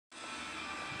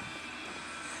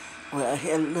Well,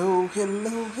 hello,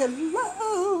 hello,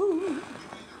 hello.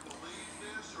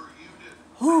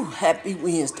 Whew, happy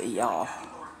Wednesday, y'all.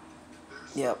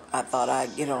 Yep, I thought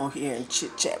I'd get on here and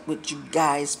chit chat with you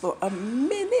guys for a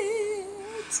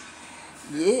minute.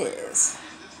 Yes,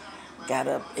 got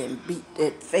up and beat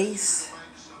that face.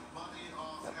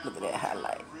 Look at that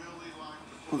highlight.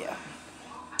 Yeah.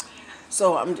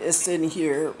 So I'm just sitting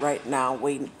here right now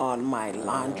waiting on my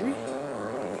laundry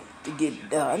to get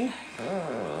done.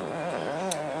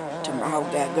 Tomorrow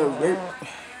gotta go to work.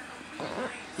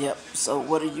 Yep. So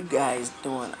what are you guys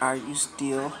doing? Are you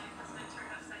still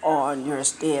on your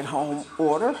stay-at-home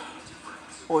order,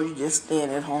 or you just staying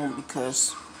at home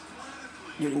because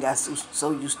you done got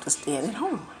so used to staying at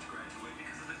home,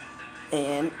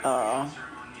 and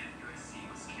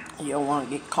you don't want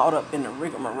to get caught up in the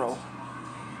rigmarole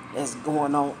that's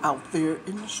going on out there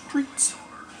in the streets?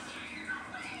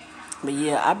 But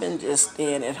yeah, I've been just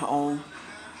staying at home.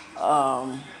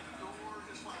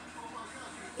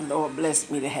 Lord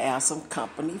blessed me to have some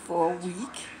company for a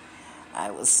week. I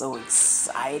was so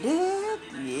excited.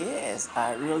 Yes,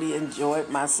 I really enjoyed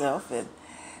myself, and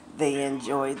they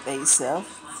enjoyed themselves.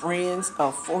 Friends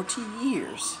of 40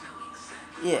 years.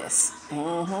 Yes.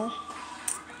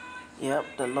 Yep,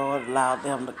 the Lord allowed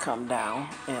them to come down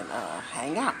and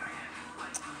hang out.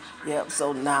 Yep,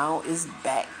 so now it's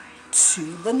back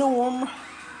to the norm.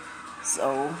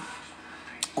 So,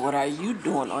 what are you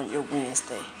doing on your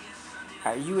Wednesday?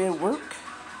 Are you at work?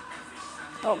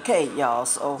 Okay, y'all,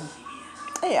 so,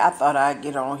 hey, I thought I'd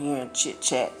get on here and chit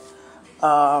chat.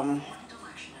 I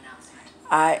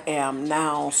am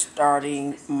now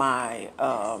starting my,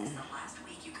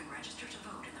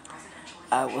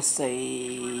 I would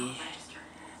say,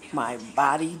 my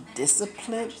body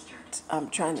discipline. I'm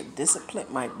trying to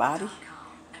discipline my body.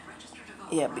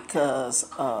 Yeah, because,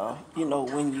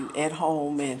 when you at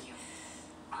home and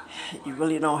you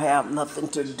really don't have nothing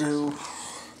to do,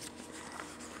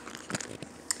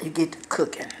 you get to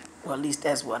cooking. Well, at least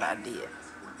that's what I did.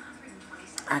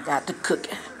 I got to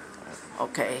cooking,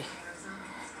 okay?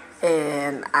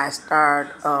 And I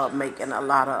started making a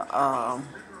lot of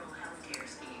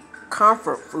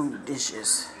comfort food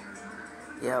dishes.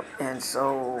 Yep, and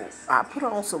so I put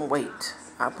on some weight.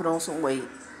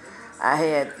 I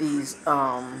had these,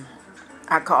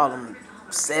 I call them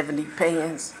 70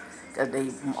 pans because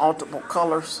they multiple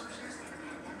colors.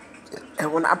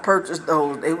 And when I purchased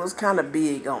those, they was kind of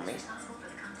big on me.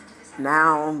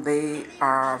 Now they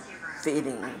are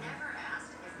fitting.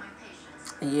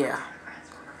 Yeah,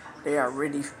 they are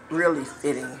really, really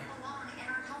fitting.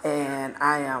 And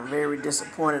I am very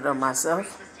disappointed of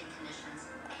myself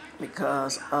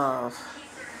because of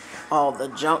all the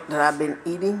junk that I've been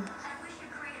eating.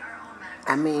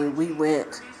 I mean, we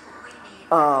went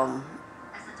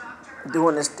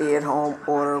doing a stay-at-home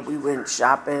order. We went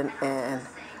shopping and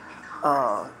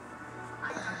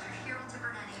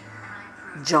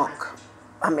junk.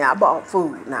 I mean, I bought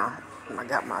food now. I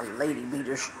got my lady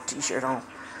beater t-shirt on.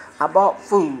 I bought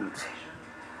food,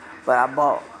 but I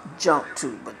bought junk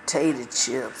too. Potato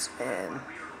chips and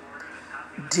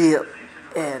dip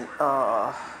and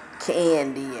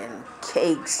candy and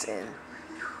cakes and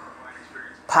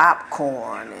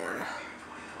popcorn and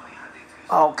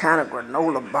all kind of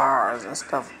granola bars and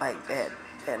stuff like that.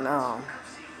 And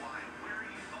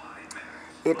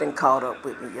it done caught up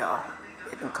with me, y'all.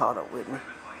 It done caught up with me.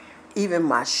 Even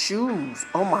my shoes.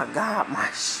 Oh my God, my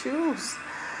shoes.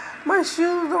 My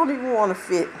shoes don't even want to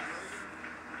fit.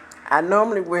 I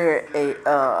normally wear a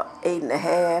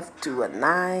 8.5 to a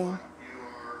 9.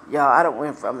 Y'all, I done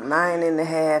went from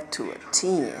 9.5 to a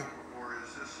 10.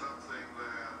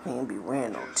 I ain't be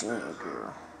wearing no 10,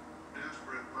 girl.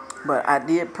 But I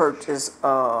did purchase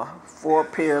 4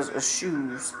 pairs of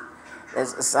shoes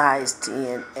that's a size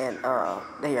 10, and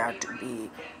they are too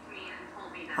big.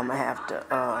 I'm gonna have to,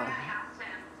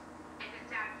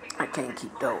 I can't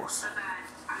keep those.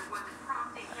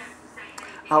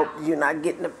 I hope you're not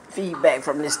getting the feedback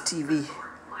from this TV.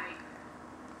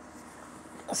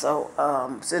 So,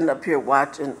 sitting up here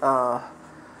watching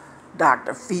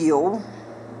Dr. Phil.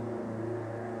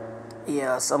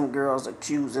 Yeah, some girls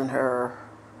accusing her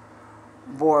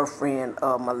boyfriend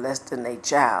of molesting a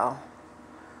child,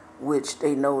 which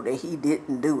they know that he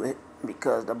didn't do it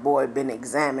because the boy been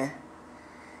examined.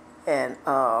 And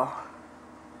I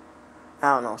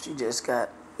don't know, she just got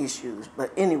issues.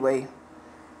 But anyway,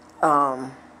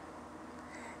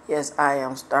 yes, I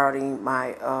am starting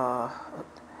my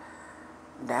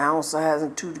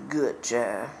downsizing to the good,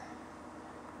 child.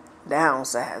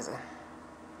 Downsizing.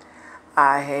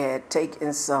 I had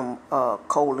taken some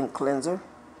colon cleanser,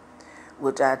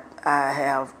 which I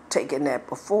have taken that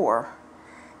before,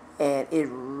 and it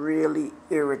really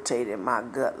irritated my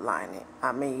gut lining.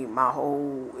 I mean, my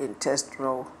whole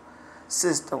intestinal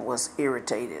system was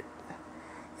irritated,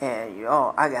 and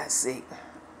y'all, I got sick.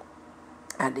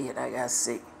 I did. I got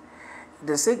sick.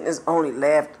 The sickness only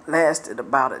lasted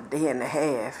about a day and a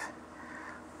half,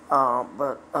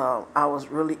 but I was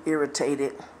really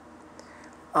irritated.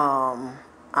 I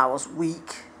was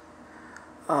weak.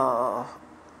 I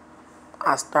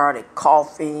started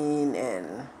coughing,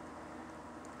 and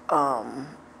I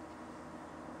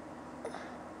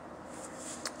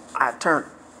turned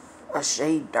a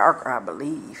shade darker, I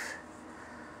believe.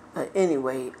 But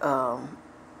anyway,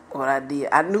 what I did,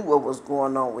 I knew what was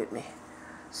going on with me.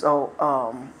 So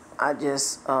I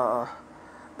just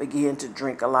began to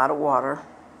drink a lot of water.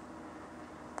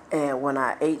 And when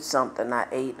I ate something, I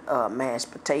ate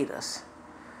mashed potatoes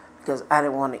because I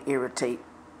didn't want to irritate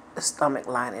the stomach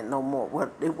lining no more.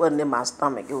 It wasn't in my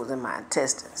stomach, it was in my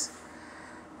intestines.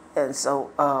 And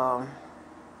so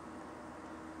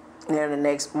then the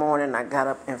next morning, I got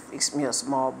up and fixed me a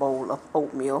small bowl of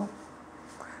oatmeal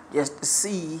just to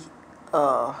see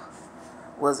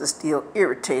was it still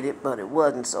irritated, but it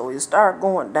wasn't. So it started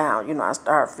going down. I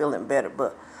started feeling better.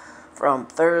 But from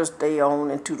Thursday on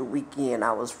into the weekend,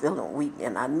 I was feeling weak,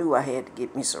 and I knew I had to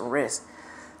get me some rest.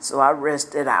 So I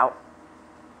rested out,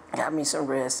 got me some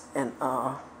rest, and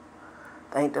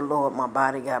thank the Lord my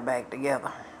body got back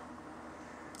together.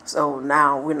 So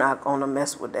now we're not going to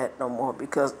mess with that no more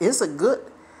because it's a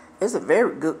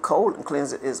very good colon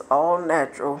cleanser. It's all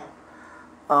natural.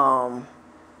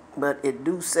 But it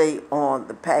do say on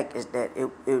the package that it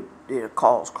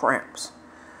cause cramps.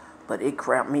 But it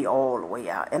cramped me all the way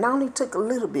out. And I only took a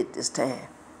little bit this time.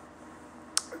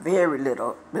 Very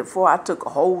little. Before I took a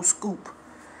whole scoop.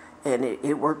 And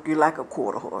it worked you like a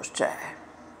quarter horse child.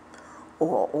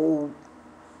 Or an old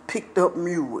picked up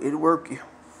mule. It worked you.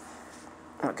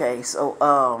 Okay, so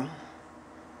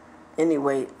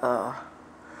anyway, I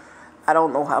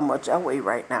don't know how much I weigh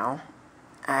right now.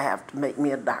 I have to make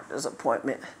me a doctor's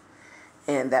appointment,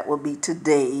 and that will be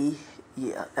today.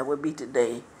 Yeah, that would be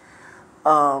today.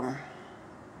 But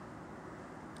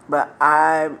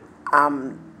I'm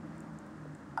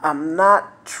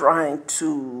not trying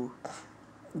to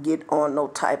get on no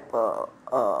type of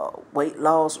weight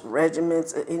loss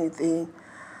regimens or anything.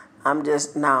 I'm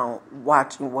just now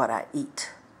watching what I eat,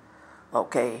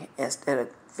 okay? Instead of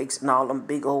fixing all them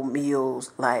big old meals,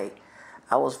 like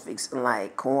I was fixing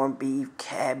like corned beef,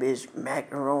 cabbage,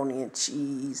 macaroni and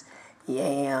cheese,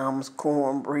 yams,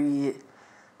 cornbread,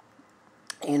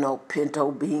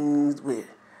 pinto beans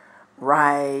with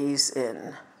rice,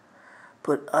 and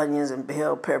put onions and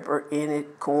bell pepper in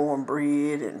it,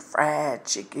 cornbread and fried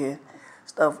chicken,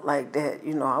 stuff like that.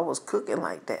 I was cooking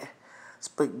like that.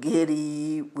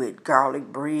 Spaghetti with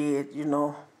garlic bread,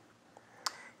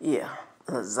 Yeah,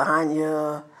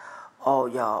 lasagna. Oh,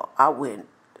 y'all,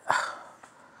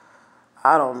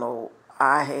 I don't know,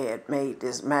 I had made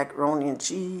this macaroni and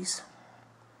cheese.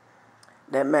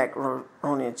 That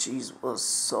macaroni and cheese was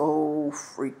so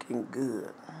freaking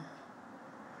good.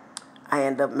 I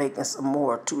ended up making some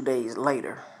more 2 days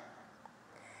later.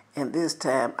 And this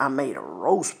time I made a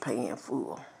roast pan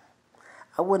full.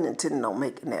 I wasn't intending on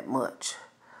making that much,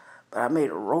 but I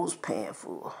made a roast pan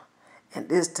full. And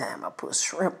this time I put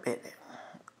shrimp in it.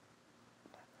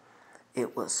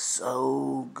 It was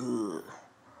so good.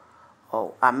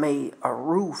 Oh, I made a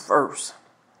roux first.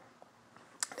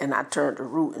 And I turned the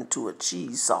roux into a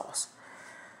cheese sauce.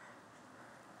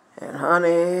 And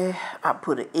honey, I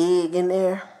put an egg in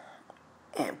there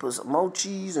and put some more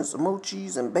cheese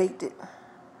and baked it.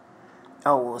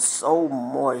 Oh, it was so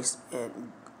moist,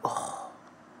 and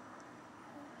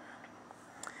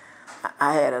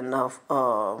I had enough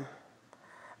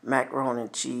macaroni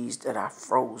and cheese that I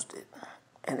froze it,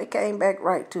 and it came back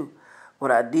right too.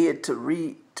 What I did to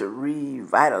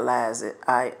revitalize it,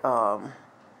 I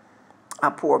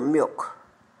poured milk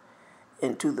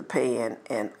into the pan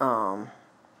and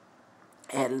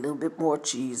add a little bit more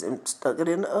cheese and stuck it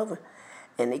in the oven,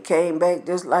 and it came back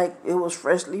just like it was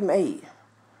freshly made.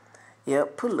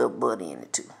 Yep, put a little butter in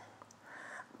it too.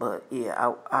 But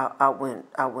yeah, I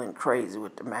went crazy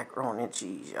with the macaroni and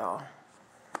cheese, y'all.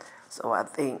 So I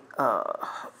think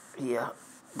yeah,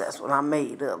 that's what I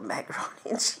made up,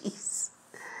 macaroni and cheese.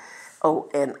 Oh,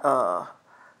 and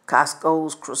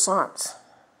Costco's croissants.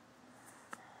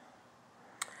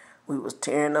 We was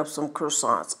tearing up some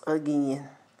croissants again.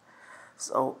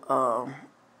 So I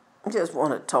just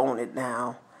want to tone it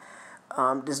down.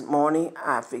 This morning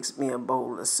I fixed me a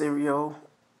bowl of cereal.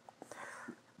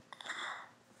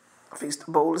 I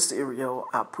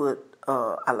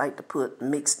like to put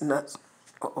mixed nuts.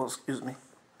 Oh, excuse me.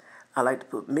 I like to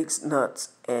put mixed nuts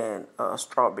and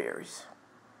strawberries.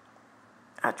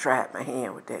 I tried my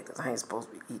hand with that because I ain't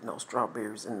supposed to be eating no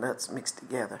strawberries and nuts mixed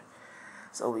together.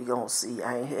 So we gonna see.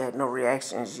 I ain't had no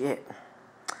reactions yet.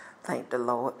 Thank the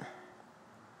Lord.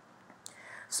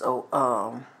 So,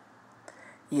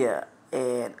 yeah,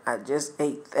 and I just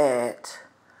ate that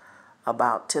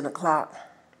about 10 o'clock.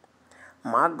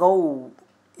 My goal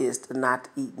is to not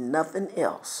eat nothing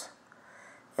else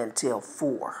until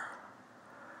 4.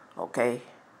 Okay?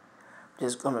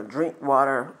 Just gonna drink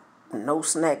water, no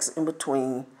snacks in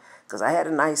between, because I had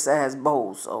a nice sized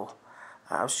bowl, so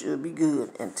I should be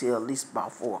good until at least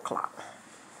about 4 o'clock.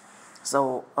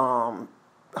 So,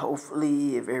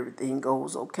 hopefully, if everything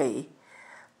goes okay,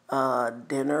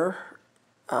 dinner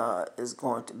is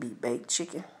going to be baked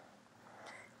chicken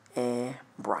and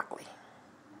broccoli.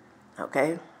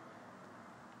 Okay?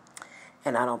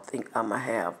 And I don't think I'm going to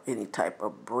have any type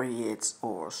of breads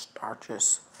or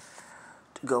starches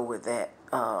to go with that.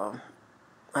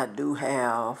 I do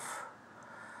have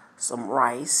some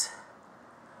rice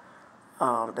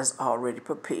that's already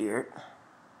prepared.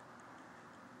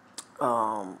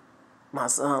 My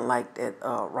son liked that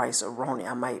rice-a-roni.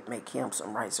 I might make him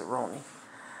some rice-a-roni,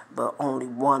 but only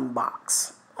one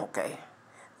box, okay?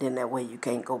 Then that way you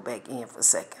can't go back in for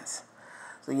seconds.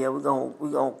 So yeah, we're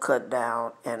gonna cut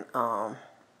down and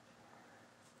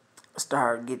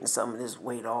start getting some of this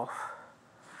weight off.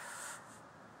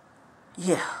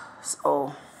 Yeah,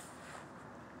 so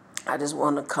I just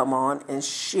want to come on and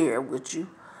share with you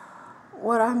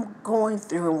what I'm going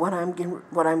through and what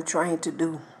I'm trying to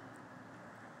do.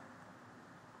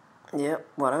 Yep,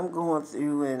 what I'm going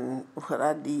through and what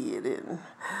I did, and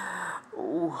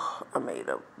ooh, I made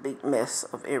a big mess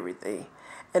of everything.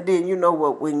 And then you know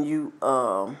what, when you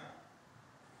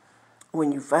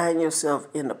find yourself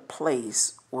in a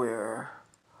place where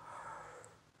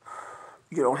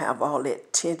you don't have all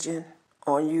that tension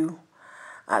on you,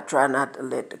 I try not to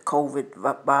let the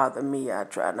COVID bother me. I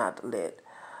try not to let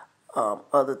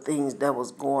other things that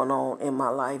was going on in my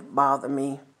life bother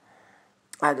me.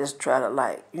 I just try to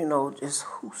just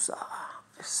hoosah,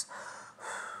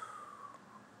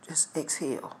 just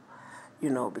exhale,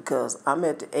 because I'm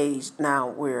at the age now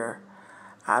where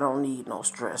I don't need no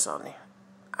stress on me.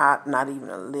 Not even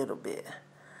a little bit,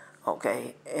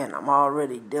 okay? And I'm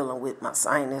already dealing with my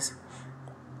sinus,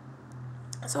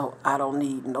 so I don't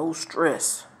need no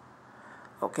stress,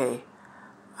 okay?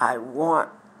 I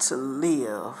want to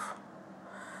live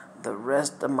the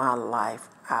rest of my life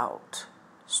out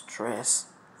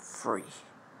stress-free,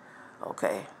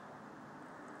 okay?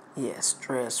 Yes,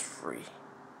 stress-free.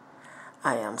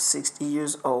 I am 60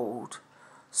 years old,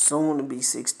 soon to be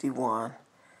 61,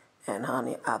 and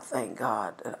honey, I thank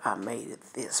God that I made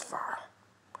it this far,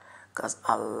 because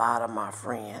a lot of my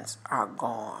friends are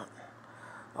gone,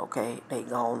 okay? They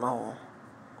gone on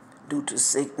due to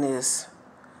sickness,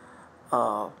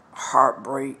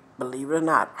 heartbreak, believe it or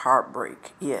not,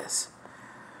 heartbreak, yes.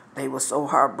 They were so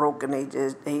heartbroken,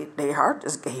 their heart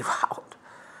just gave out.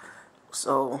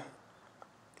 So,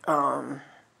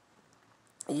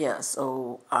 yeah,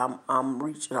 so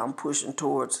I'm pushing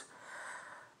towards,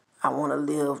 I want to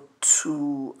live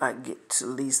to, I get to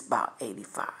at least about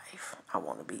 85. I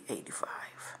want to be 85.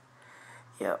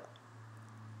 Yep.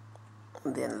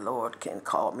 And then the Lord can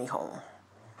call me home.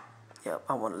 Yep,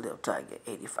 I want to live till I get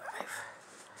 85.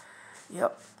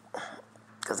 Yep.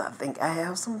 Because I think I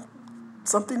have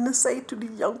something to say to the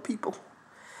young people.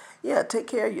 Yeah, take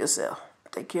care of yourself.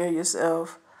 Take care of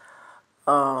yourself.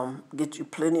 Get you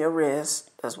plenty of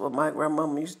rest. That's what my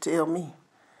grandmama used to tell me.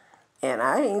 And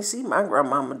I ain't see my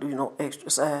grandmama do no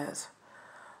exercise.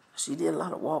 She did a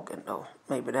lot of walking, though.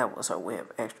 Maybe that was her way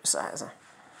of exercising.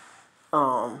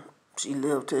 She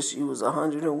lived till she was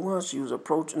 101. She was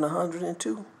approaching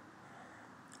 102.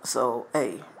 So,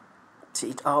 hey,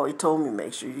 she always told me,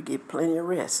 make sure you get plenty of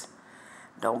rest.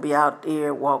 Don't be out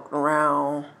there walking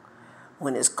around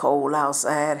when it's cold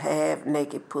outside, half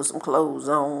naked, put some clothes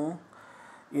on.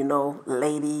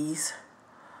 Ladies,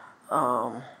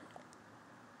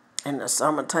 in the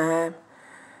summertime,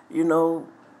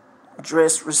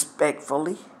 dress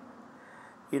respectfully.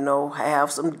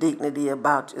 Have some dignity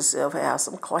about yourself, have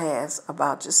some class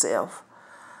about yourself,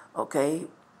 okay?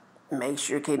 Make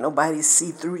sure can't nobody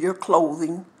see through your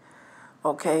clothing,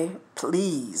 okay?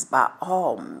 Please, by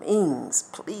all means,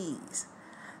 please,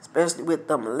 especially with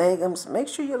them leggings, make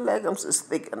sure your leggings is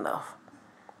thick enough,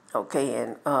 okay?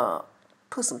 And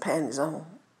put some panties on,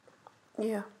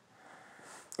 yeah.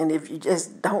 And if you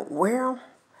just don't wear them,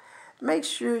 make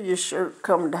sure your shirt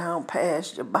come down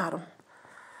past your bottom.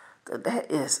 Because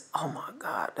that is, oh my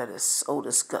God, that is so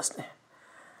disgusting.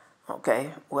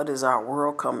 Okay, what is our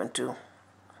world coming to?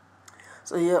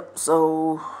 So, yep,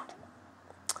 so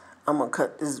I'm going to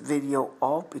cut this video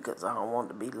off because I don't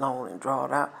want it to be long and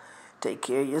drawn out. Take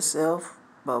care of yourself.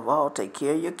 Above all, take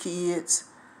care of your kids.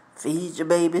 Feed your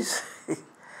babies.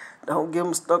 Don't get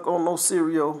them stuck on no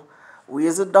cereal. We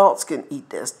as adults can eat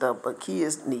that stuff, but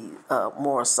kids need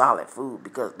more solid food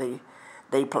because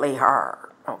they play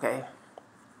hard, okay?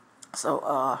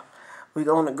 So we're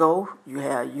going to go. You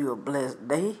have you a blessed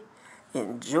day.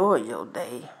 Enjoy your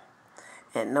day.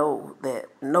 And know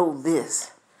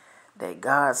this, that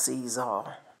God sees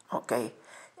all, okay?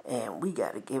 And we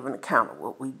got to give an account of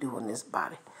what we do in this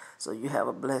body. So you have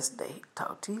a blessed day.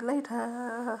 Talk to you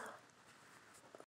later.